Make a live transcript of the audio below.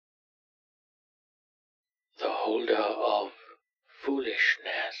the holder of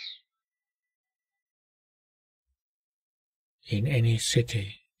foolishness. In any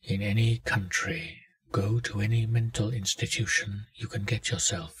city, in any country, go to any mental institution you can get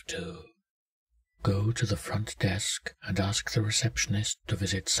yourself to. Go to the front desk and ask the receptionist to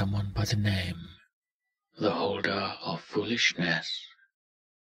visit someone by the name, the holder of foolishness.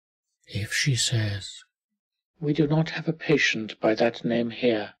 If she says, "We do not have a patient by that name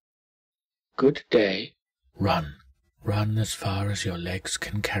here. Good day," run. Run as far as your legs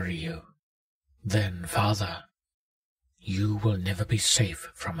can carry you. Then farther. You will never be safe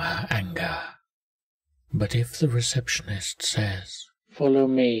from her anger. But if the receptionist says, "Follow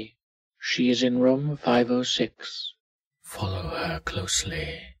me. She is in room 506. Follow her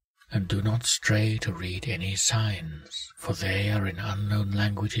closely, and do not stray to read any signs, for they are in unknown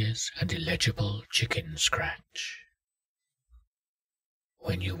languages and illegible chicken scratch.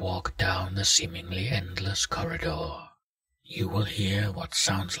 When you walk down the seemingly endless corridor, you will hear what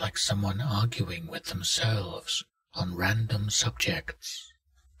sounds like someone arguing with themselves on random subjects.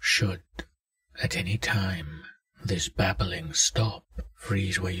 Should, at any time, this babbling stop,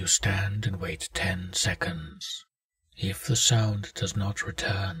 freeze where you stand and wait 10 seconds. If the sound does not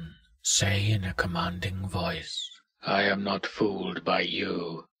return, say in a commanding voice, "I am not fooled by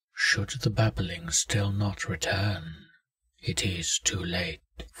you." Should the babbling still not return, it is too late,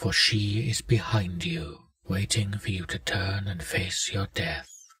 for she is behind you, waiting for you to turn and face your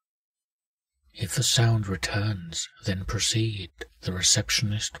death. If the sound returns, then proceed. The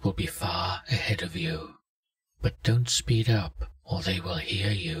receptionist will be far ahead of you. But don't speed up, or they will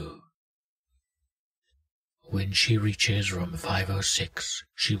hear you. When she reaches room 506,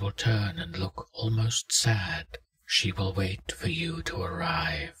 she will turn and look almost sad. She will wait for you to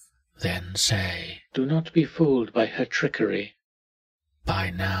arrive. Then say, "Do not be fooled by her trickery." By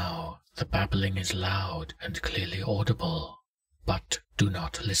now, the babbling is loud and clearly audible. But do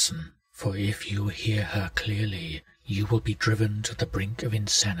not listen, for if you hear her clearly, you will be driven to the brink of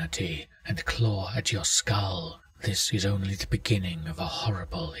insanity and claw at your skull. This is only the beginning of a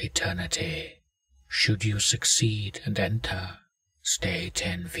horrible eternity. Should you succeed and enter, stay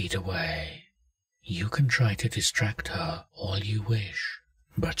 10 feet away. You can try to distract her all you wish,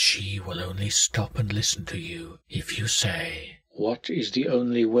 but she will only stop and listen to you if you say, "What is the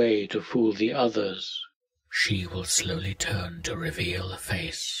only way to fool the others?" She will slowly turn to reveal a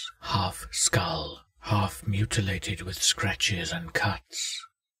face, half skull, half mutilated with scratches and cuts.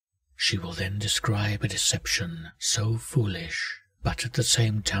 She will then describe a deception so foolish, but at the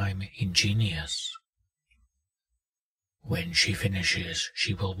same time ingenious. When she finishes,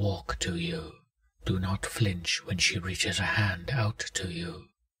 she will walk to you. Do not flinch when she reaches a hand out to you.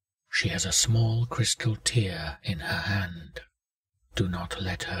 She has a small crystal tear in her hand. Do not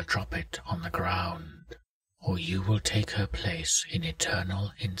let her drop it on the ground, or you will take her place in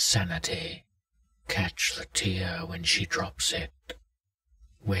eternal insanity. Catch the tear when she drops it.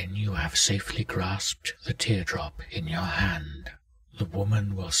 When you have safely grasped the teardrop in your hand, the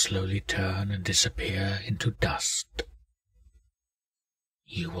woman will slowly turn and disappear into dust.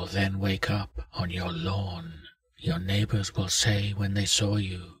 You will then wake up on your lawn. Your neighbors will say when they saw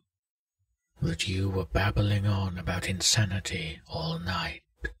you that you were babbling on about insanity all night.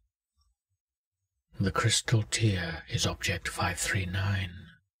 The crystal tear is object 539.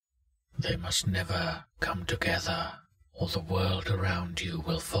 They must never come together, or the world around you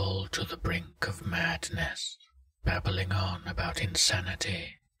will fall to the brink of madness, babbling on about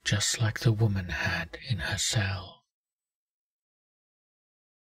insanity, just like the woman had in her cell.